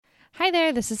Hi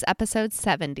there, this is episode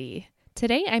 70.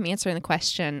 Today I'm answering the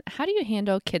question, how do you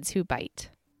handle kids who bite?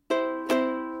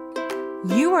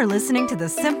 You are listening to the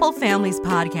Simple Families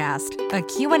Podcast, a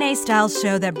Q&A style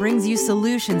show that brings you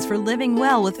solutions for living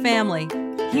well with family.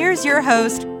 Here's your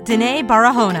host, Danae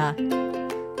Barahona.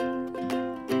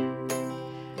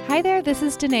 Hi there, this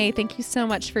is Danae. Thank you so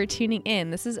much for tuning in.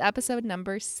 This is episode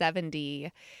number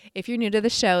 70. If you're new to the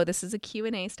show, this is a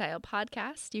Q&A style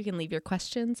podcast. You can leave your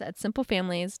questions at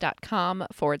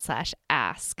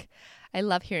simplefamilies.com/ask. I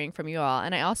love hearing from you all,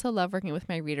 and I also love working with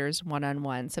my readers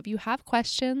one-on-one. So if you have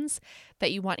questions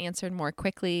that you want answered more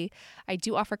quickly, I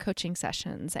do offer coaching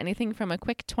sessions, anything from a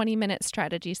quick 20-minute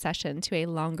strategy session to a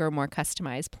longer, more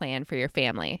customized plan for your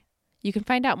family. You can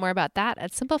find out more about that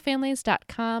at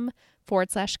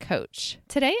simplefamilies.com/coach.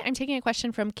 Today, I'm taking a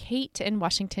question from Kate in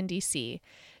Washington, D.C.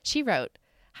 She wrote,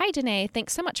 "Hi, Danae.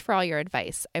 Thanks so much for all your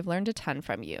advice. I've learned a ton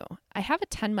from you. I have a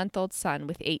 10-month-old son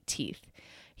with 8 teeth.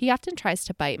 He often tries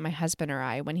to bite my husband or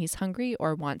I when he's hungry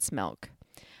or wants milk.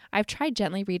 I've tried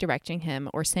gently redirecting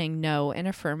him or saying no in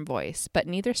a firm voice, but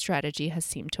neither strategy has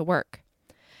seemed to work.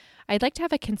 I'd like to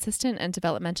have a consistent and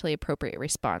developmentally appropriate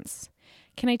response.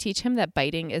 Can I teach him that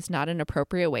biting is not an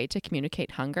appropriate way to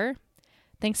communicate hunger?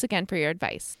 Thanks again for your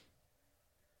advice."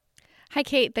 Hi,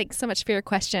 Kate. Thanks so much for your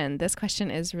question. This question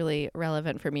is really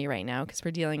relevant for me right now because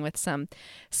we're dealing with some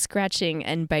scratching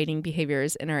and biting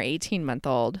behaviors in our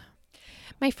 18-month-old.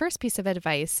 My first piece of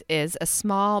advice is a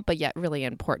small but yet really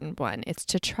important one. It's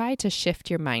to try to shift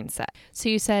your mindset. So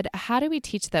you said, how do we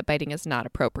teach that biting is not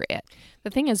appropriate? The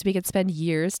thing is, we could spend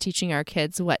years teaching our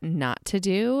kids what not to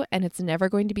do, and it's never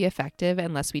going to be effective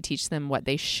unless we teach them what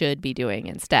they should be doing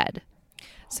instead.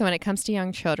 So when it comes to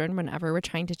young children, whenever we're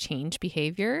trying to change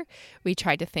behavior, we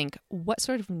try to think, what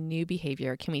sort of new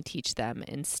behavior can we teach them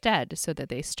instead so that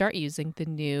they start using the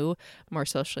new, more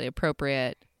socially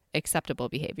appropriate, acceptable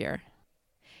behavior?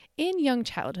 In young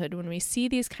childhood, when we see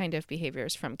these kind of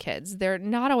behaviors from kids, they're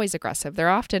not always aggressive. They're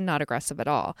often not aggressive at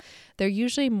all. They're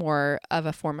usually more of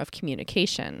a form of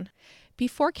communication.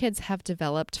 Before kids have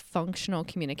developed functional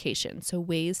communication, so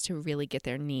ways to really get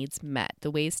their needs met, the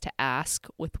ways to ask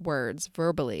with words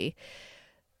verbally,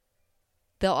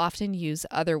 they'll often use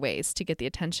other ways to get the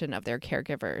attention of their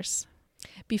caregivers.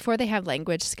 Before they have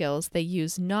language skills, they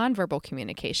use nonverbal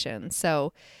communication.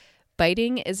 So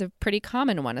biting is a pretty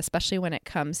common one, especially when it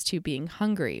comes to being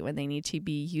hungry, when they need to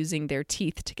be using their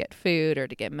teeth to get food or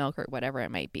to get milk or whatever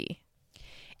it might be.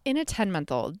 In a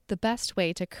 10-month-old, the best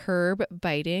way to curb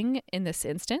biting in this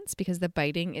instance, because the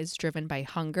biting is driven by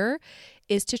hunger,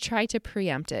 is to try to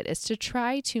preempt it, is to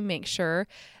try to make sure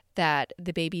that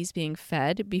the baby's being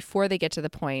fed before they get to the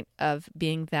point of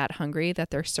being that hungry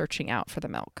that they're searching out for the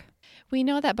milk. We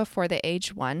know that before the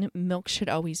age 1, milk should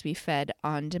always be fed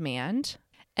on demand.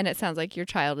 And it sounds like your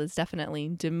child is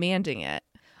definitely demanding it.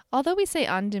 Although we say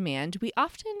on demand, we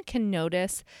often can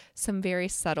notice some very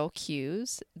subtle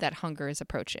cues that hunger is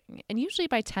approaching. And usually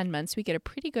by 10 months, we get a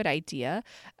pretty good idea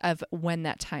of when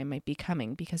that time might be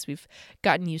coming because we've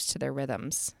gotten used to their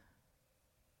rhythms.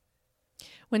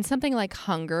 When something like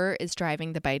hunger is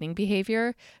driving the biting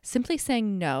behavior, simply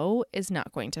saying no is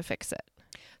not going to fix it.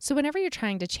 So whenever you're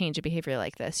trying to change a behavior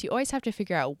like this, you always have to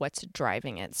figure out what's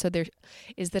driving it. So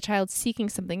is the child seeking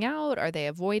something out? Are they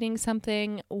avoiding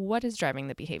something? What is driving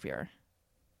the behavior?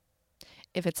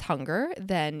 If it's hunger,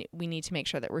 then we need to make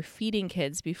sure that we're feeding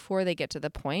kids before they get to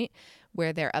the point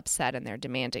where they're upset and they're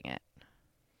demanding it.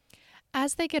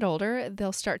 As they get older,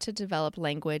 they'll start to develop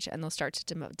language and they'll start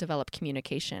to develop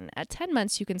communication. At 10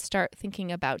 months, you can start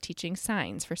thinking about teaching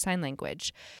signs for sign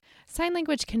language. Sign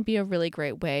language can be a really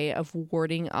great way of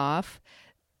warding off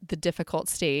the difficult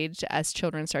stage as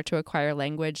children start to acquire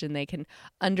language and they can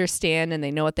understand and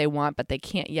they know what they want, but they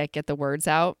can't yet get the words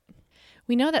out.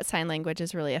 We know that sign language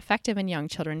is really effective in young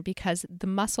children because the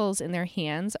muscles in their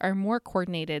hands are more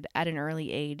coordinated at an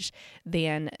early age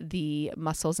than the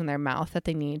muscles in their mouth that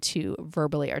they need to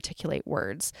verbally articulate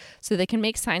words. So they can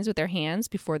make signs with their hands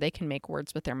before they can make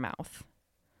words with their mouth.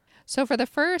 So for the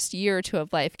first year or two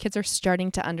of life, kids are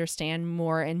starting to understand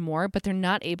more and more, but they're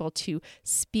not able to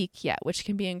speak yet, which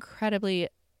can be incredibly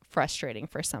frustrating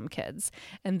for some kids.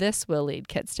 And this will lead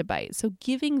kids to bite. So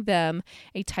giving them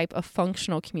a type of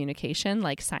functional communication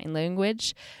like sign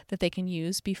language that they can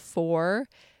use before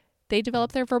they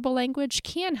develop their verbal language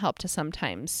can help to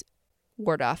sometimes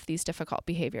ward off these difficult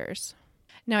behaviors.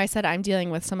 Now, I said I'm dealing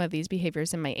with some of these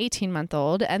behaviors in my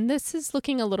 18-month-old, and this is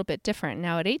looking a little bit different.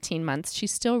 Now, at 18 months, she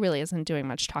still really isn't doing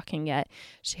much talking yet.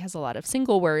 She has a lot of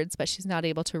single words, but she's not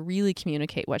able to really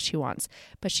communicate what she wants.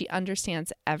 But she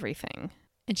understands everything.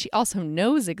 And she also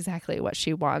knows exactly what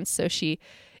she wants, so she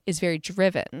is very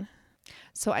driven.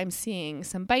 So I'm seeing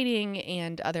some biting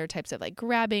and other types of like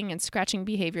grabbing and scratching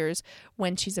behaviors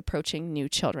when she's approaching new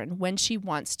children, when she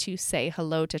wants to say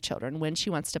hello to children, when she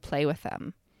wants to play with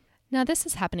them. Now, this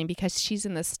is happening because she's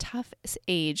in this tough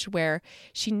age where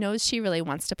she knows she really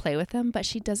wants to play with them, but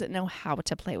she doesn't know how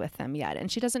to play with them yet. And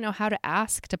she doesn't know how to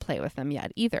ask to play with them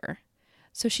yet either.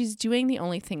 So she's doing the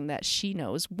only thing that she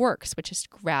knows works, which is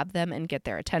grab them and get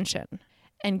their attention.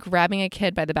 And grabbing a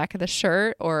kid by the back of the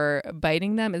shirt or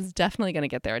biting them is definitely going to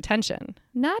get their attention.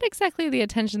 Not exactly the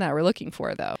attention that we're looking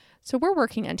for, though. So we're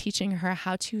working on teaching her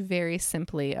how to very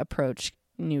simply approach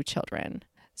new children.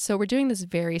 So we're doing this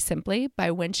very simply by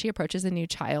when she approaches a new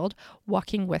child,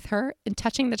 walking with her and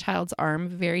touching the child's arm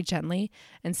very gently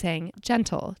and saying,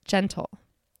 gentle, gentle.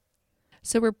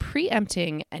 So we're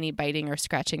preempting any biting or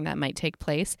scratching that might take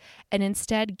place and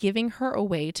instead giving her a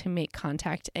way to make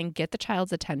contact and get the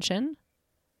child's attention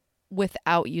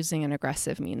without using an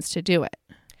aggressive means to do it.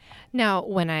 Now,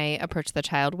 when I approach the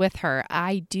child with her,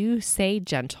 I do say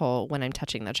gentle when I'm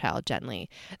touching the child gently.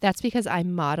 That's because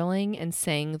I'm modeling and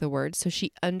saying the words so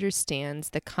she understands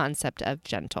the concept of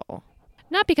gentle.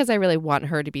 Not because I really want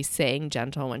her to be saying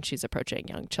gentle when she's approaching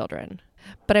young children,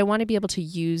 but I want to be able to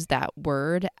use that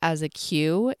word as a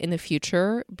cue in the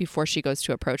future before she goes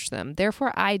to approach them.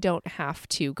 Therefore, I don't have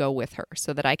to go with her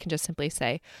so that I can just simply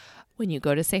say, when you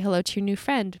go to say hello to your new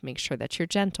friend, make sure that you're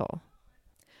gentle.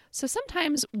 So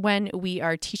sometimes when we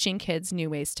are teaching kids new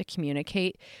ways to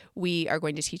communicate, we are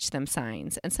going to teach them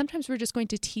signs. And sometimes we're just going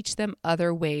to teach them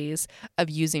other ways of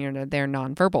using their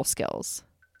nonverbal skills.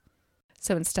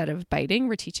 So instead of biting,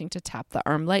 we're teaching to tap the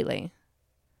arm lightly.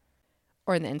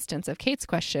 Or in the instance of Kate's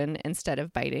question, instead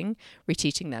of biting, we're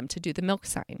teaching them to do the milk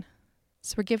sign.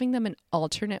 So we're giving them an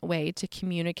alternate way to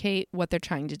communicate what they're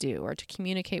trying to do or to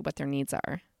communicate what their needs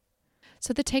are.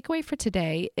 So the takeaway for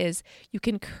today is you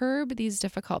can curb these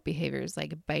difficult behaviors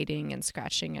like biting and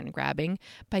scratching and grabbing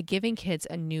by giving kids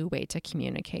a new way to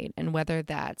communicate. And whether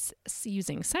that's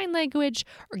using sign language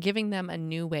or giving them a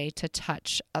new way to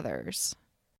touch others.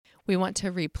 We want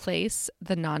to replace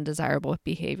the non-desirable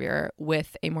behavior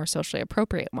with a more socially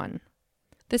appropriate one.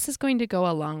 This is going to go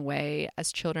a long way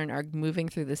as children are moving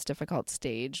through this difficult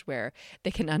stage where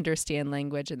they can understand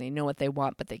language and they know what they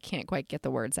want, but they can't quite get the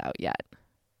words out yet.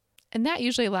 And that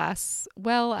usually lasts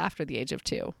well after the age of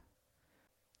 2.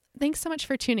 Thanks so much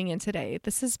for tuning in today.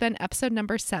 This has been episode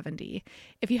number 70.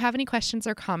 If you have any questions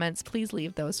or comments, please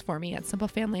leave those for me at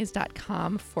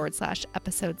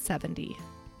simplefamilies.com/episode 70.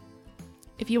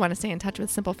 If you want to stay in touch with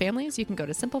Simple Families, you can go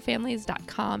to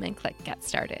simplefamilies.com and click Get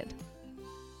Started.